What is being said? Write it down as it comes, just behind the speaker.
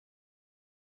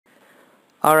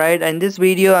Alright, in this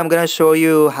video I'm gonna show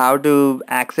you how to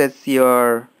access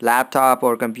your laptop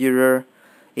or computer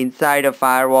inside a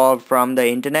firewall from the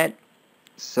internet.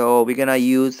 So we're gonna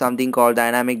use something called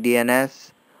dynamic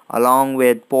DNS along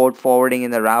with port forwarding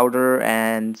in the router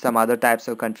and some other types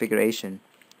of configuration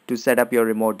to set up your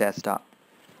remote desktop.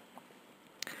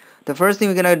 The first thing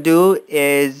we're gonna do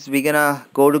is we're gonna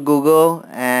go to Google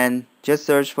and just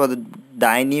search for the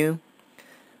Dyneu.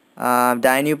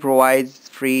 Dyneu provides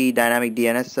free dynamic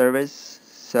DNS service,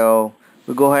 so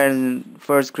we'll go ahead and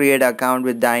first create an account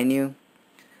with Dyneu.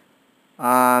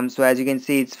 So as you can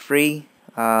see, it's free,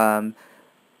 and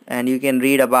you can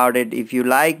read about it if you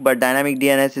like. But dynamic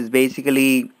DNS is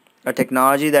basically a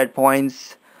technology that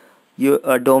points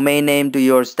a domain name to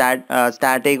your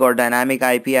static or dynamic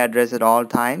IP address at all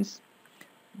times.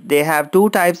 They have two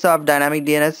types of dynamic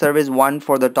DNS service, one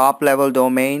for the top level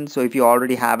domain. So if you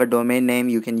already have a domain name,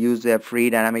 you can use their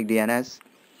free dynamic DNS.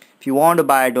 If you want to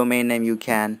buy a domain name, you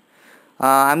can.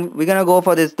 We're gonna go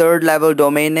for this third level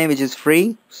domain name, which is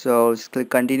free. So just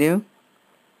click continue.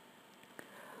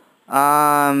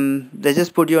 They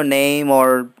just put your name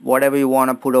or whatever you want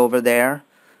to put over there.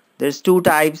 There's two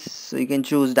types, so you can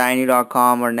choose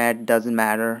dyneu.com or net, doesn't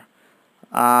matter.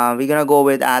 We're gonna go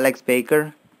with Alex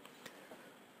Baker.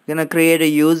 Gonna create a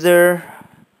user.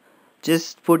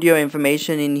 Just put your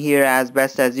information in here as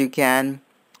best as you can.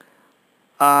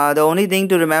 The only thing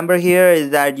to remember here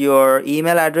is that your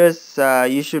email address,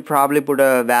 you should probably put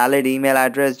a valid email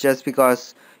address, just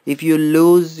because if you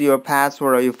lose your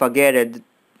password or you forget it,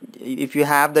 if you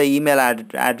have the email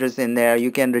address in there,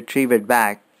 you can retrieve it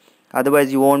back.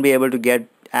 Otherwise you won't be able to get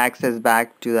access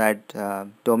back to that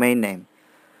domain name.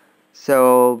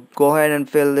 So go ahead and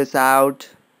fill this out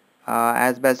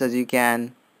as best as you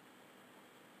can.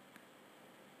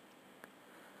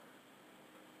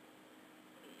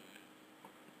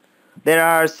 There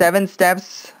are 7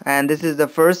 steps, and this is the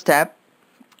first step.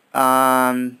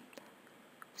 So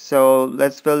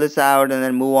let's fill this out and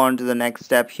then move on to the next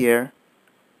step here.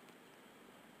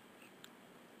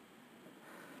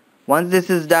 Once this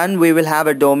is done, we will have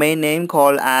a domain name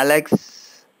called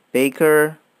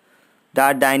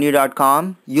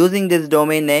alexbaker.dyneu.com. Using this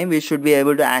domain name, we should be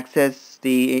able to access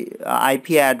the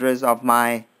IP address of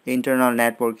my internal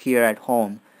network here at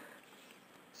home.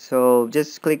 So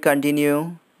just click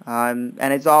continue, and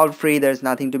it's all free. There's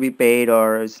nothing to be paid,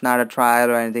 or it's not a trial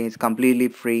or anything. It's completely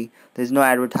free. There's no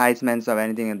advertisements of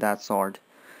anything of that sort.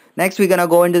 Next, we're gonna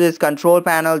go into this control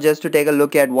panel just to take a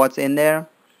look at what's in there.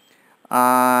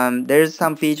 There's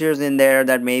some features in there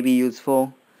that may be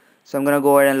useful. So I'm gonna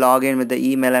go ahead and log in with the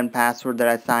email and password that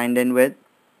I signed in with.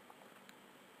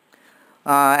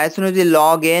 As soon as we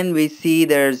log in, we see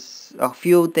there's a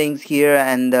few things here,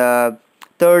 and the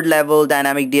third level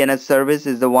dynamic DNS service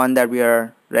is the one that we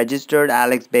are registered,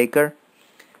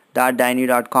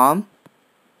 alexbaker.dyneu.com.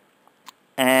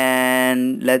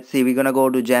 And let's see, we're gonna go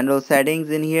to general settings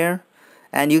in here,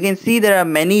 and you can see there are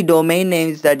many domain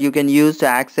names that you can use to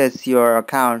access your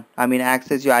account.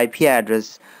 Access your IP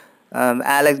address.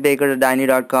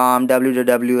 alexbaker.dyneu.com,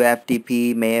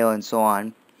 www, mail, and so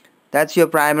on. That's your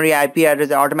primary IP address.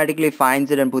 It automatically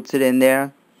finds it and puts it in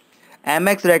there.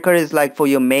 MX record is like for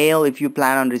your mail, if you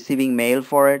plan on receiving mail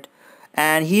for it.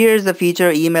 And here's the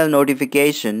feature email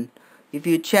notification. If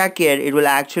you check it, it will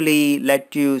actually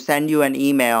send you an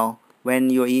email when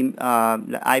your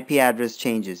IP address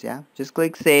changes. Yeah, just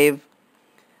click save,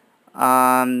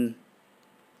 and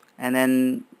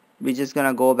then we're just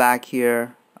gonna go back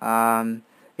here.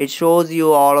 It shows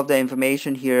you all of the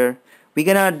information here. We're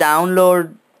gonna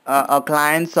download a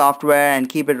client software and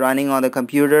keep it running on the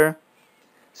computer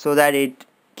so that it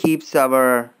keeps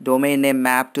our domain name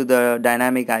mapped to the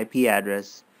dynamic IP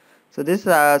address. So this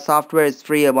software is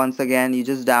free. Once again, you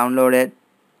just download it,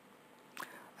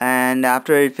 and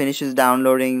after it finishes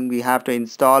downloading, we have to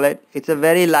install it. It's a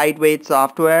very lightweight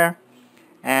software,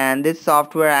 and this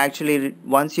software actually,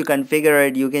 once you configure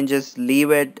it, you can just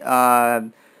leave it.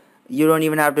 You don't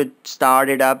even have to start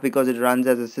it up, because it runs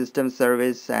as a system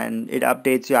service and it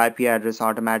updates your IP address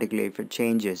automatically if it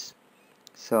changes.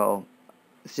 So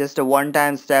it's just a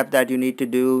one-time step that you need to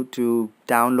do to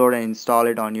download and install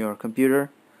it on your computer.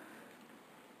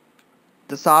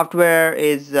 The software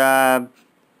is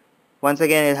once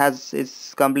again,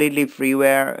 it's completely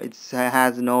freeware. It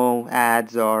has no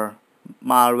ads or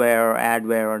malware or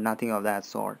adware or nothing of that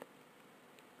sort.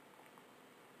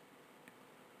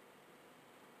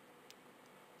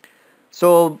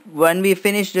 So when we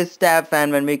finish this step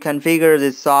and when we configure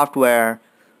this software,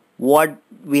 what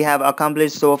we have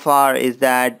accomplished so far is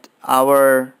that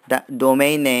our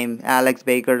domain name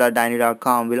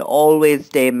alexbaker.dyneu.com will always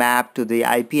stay mapped to the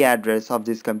IP address of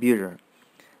this computer.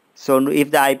 So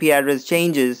if the IP address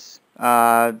changes,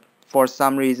 for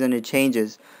some reason it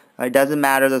changes, it doesn't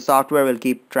matter, the software will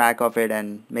keep track of it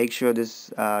and make sure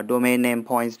this domain name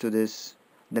points to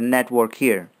the network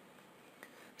here.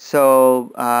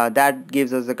 So that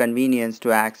gives us the convenience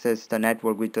to access the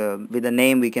network with a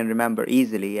name we can remember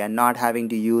easily, and not having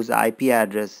to use the IP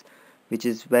address, which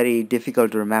is very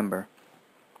difficult to remember.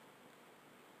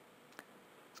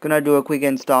 It's gonna do a quick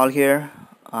install here.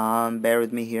 Bear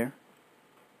with me here.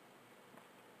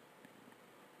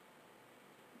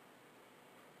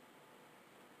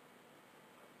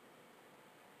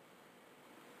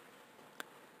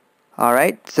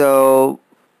 Alright, so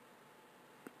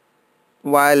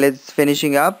while it's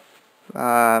finishing up,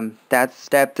 that's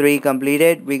step 3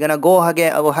 completed. We're gonna go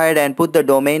ahead and put the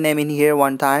domain name in here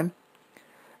one time.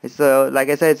 It's like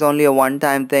I said, it's only a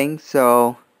one-time thing,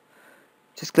 so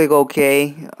just click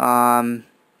OK. Now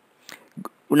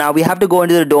we have to go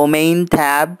into the domain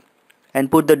tab and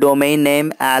put the domain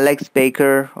name Alex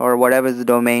Baker or whatever is the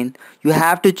domain. You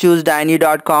have to choose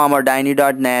Dyney.com or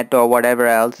Dyney.net or whatever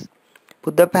else.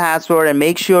 Put the password and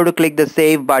make sure to click the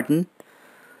save button.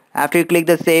 After you click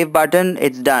the save button,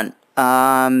 it's done.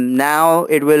 Now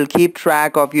it will keep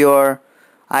track of your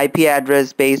IP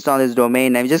address based on this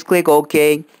domain name. Just click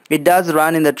OK. It does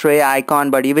run in the tray icon,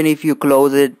 but even if you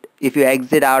close it, if you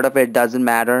exit out of it, doesn't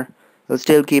matter. It'll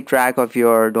still keep track of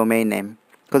your domain name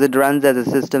because it runs as a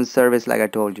system service like I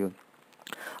told you.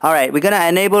 Alright, we're gonna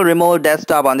enable remote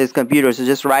desktop on this computer. So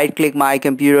just right click my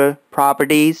computer,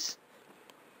 properties,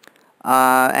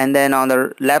 and then on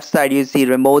the left side you see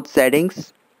remote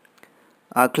settings.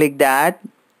 Click that,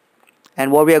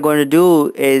 and what we are going to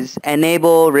do is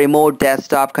enable remote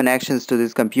desktop connections to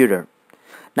this computer.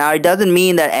 Now it doesn't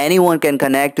mean that anyone can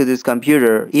connect to this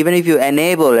computer. Even if you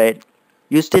enable it,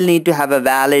 you still need to have a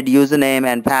valid username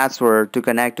and password to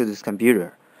connect to this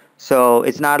computer. So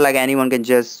it's not like anyone can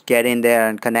just get in there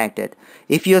and connect it.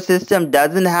 If your system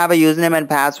doesn't have a username and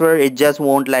password, it just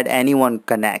won't let anyone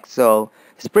connect. So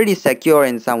it's pretty secure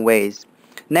in some ways.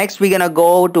 Next, we're gonna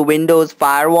go to Windows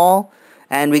Firewall,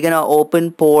 and we're gonna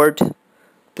open port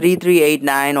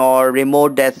 3389 or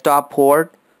remote desktop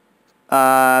port,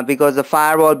 because the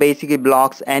firewall basically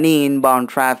blocks any inbound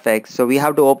traffic. So we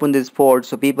have to open this port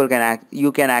so people can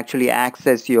you can actually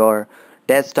access your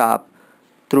desktop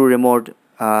through remote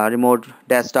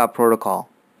desktop protocol.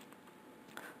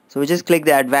 So we just click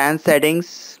the advanced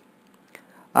settings.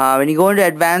 When you go into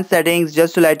advanced settings,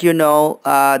 just to let you know,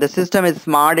 the system is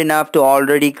smart enough to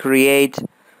already create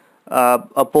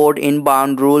a port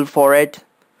inbound rule for it.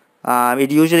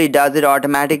 It usually does it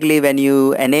automatically when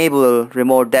you enable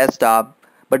remote desktop,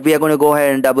 but we are going to go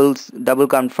ahead and double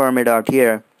confirm it out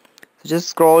here. So just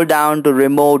scroll down to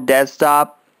remote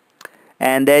desktop,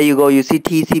 and there you go. You see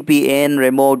TCP in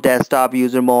remote desktop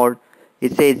user mode.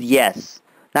 It says yes.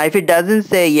 Now if it doesn't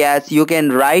say yes, you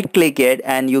can right click it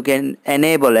and you can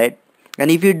enable it.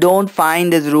 And if you don't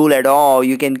find this rule at all,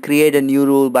 you can create a new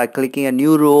rule by clicking a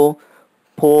new rule,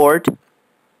 port.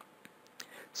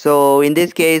 So in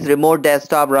this case, remote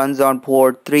desktop runs on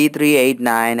port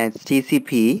 3389 and it's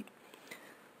TCP.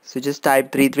 So just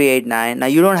type 3389. Now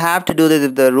you don't have to do this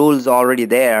if the rule is already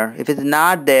there. If it's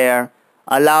not there,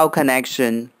 allow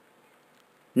connection,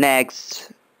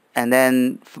 next, and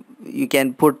then you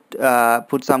can put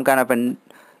some kind of an,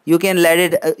 you can let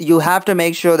it, you have to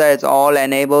make sure that it's all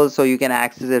enabled so you can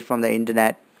access it from the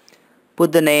internet.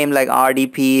 Put the name like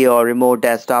RDP or remote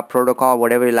desktop protocol,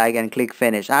 whatever you like, and click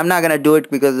finish. I'm not gonna do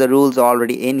it because the rule's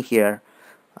already in here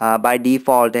by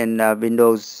default in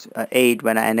Windows 8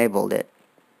 when I enabled it.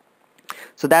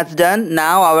 So that's done.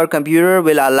 Now our computer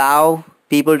will allow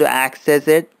people to access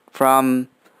it from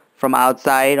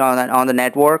outside on the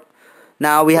network.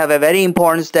 Now we have a very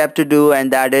important step to do,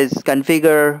 and that is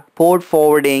configure port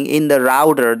forwarding in the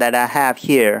router that I have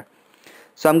here.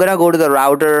 So I'm gonna go to the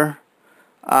router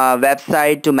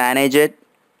website to manage it.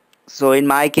 So in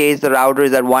my case, the router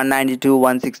is at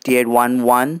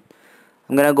 192.168.1.1.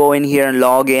 I'm gonna go in here and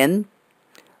log in.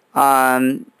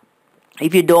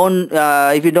 If you don't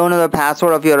know the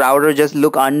password of your router, just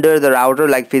look under the router,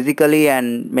 like physically,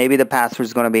 and maybe the password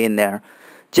is gonna be in there.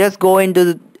 Just go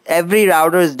into every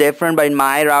router is different, but in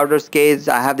my router's case,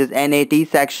 I have this NAT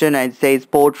section and it says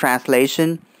port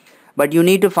translation. But you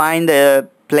need to find the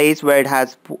place where it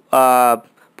has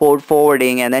port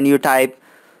forwarding, and then you type,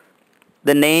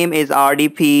 the name is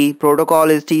RDP,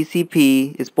 protocol is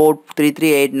TCP, is port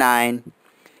 3389,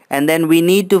 and then we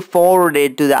need to forward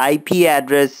it to the IP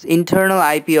address, internal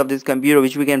IP of this computer,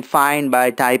 which we can find by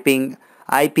typing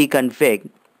ipconfig.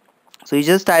 So you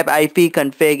just type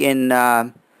ipconfig in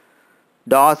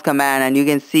DOS command, and you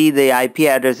can see the IP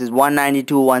address is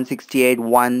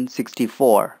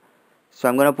 192.168.164. So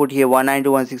I'm going to put here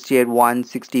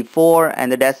 192.168.164,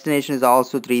 and the destination is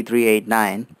also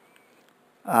 3389.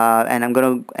 And I'm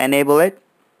going to enable it.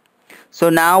 So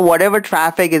now whatever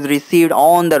traffic is received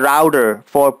on the router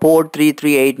for port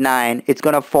 3389, it's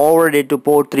going to forward it to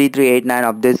port 3389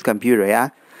 of this computer, yeah?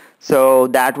 So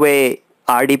that way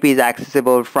RDP is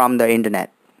accessible from the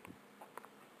internet.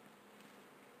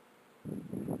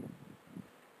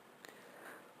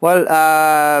 Well,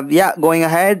 yeah, going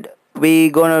ahead,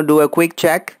 we're going to do a quick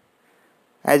check.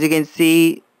 As you can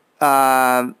see,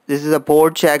 this is a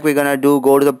port check we're going to do.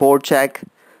 Go to the port check.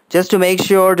 Just to make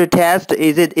sure to test,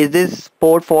 is this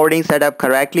port forwarding set up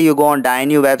correctly? You go on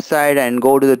Dyneu website and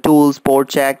go to the tools, port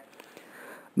check.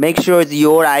 Make sure it's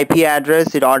your IP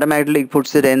address. It automatically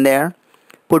puts it in there.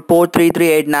 Put port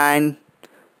 3389.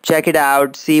 Check it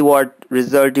out. See what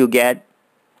result you get.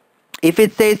 If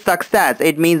it says success,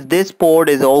 it means this port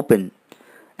is open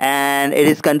and it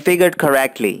is configured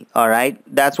correctly. Alright,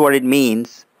 that's what it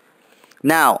means.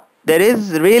 Now, there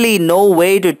is really no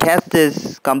way to test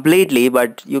this completely,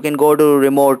 but you can go to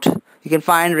remote. You can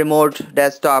find remote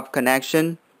desktop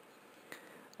connection.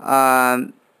 You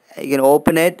can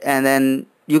open it and then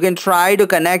you can try to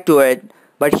connect to it.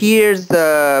 But here's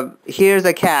a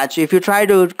catch. If you try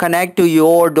to connect to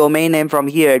your domain name from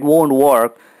here, it won't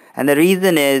work. And the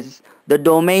reason is the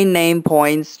domain name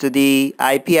points to the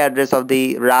IP address of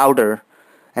the router,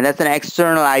 and that's an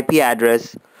external IP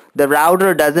address. The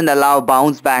router doesn't allow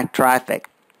bounce back traffic.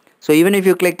 So even if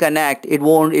you click connect, it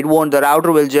won't, the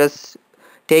router will just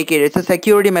take it. It's a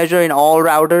security measure in all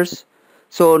routers.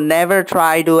 So never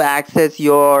try to access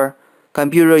your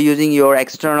computer using your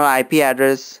external IP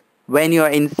address when you're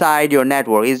inside your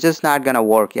network. It's just not gonna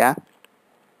work, yeah?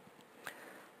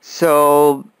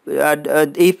 So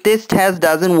if this test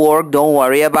doesn't work, don't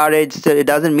worry about it. It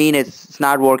doesn't mean it's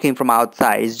not working from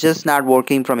outside. It's just not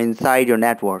working from inside your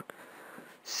network.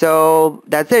 So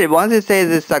that's it. Once it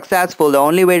says it's successful, the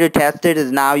only way to test it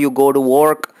is now you go to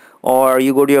work or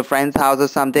you go to your friend's house or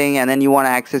something, and then you want to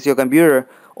access your computer.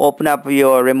 Open up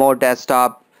your remote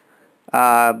desktop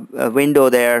window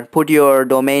there, put your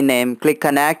domain name, click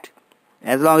connect.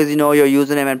 As long as you know your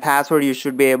username and password, you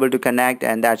should be able to connect,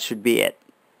 and that should be it.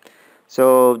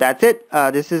 So that's it.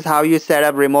 This is how you set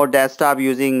up remote desktop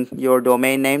using your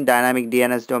domain name, dynamic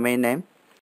DNS domain name.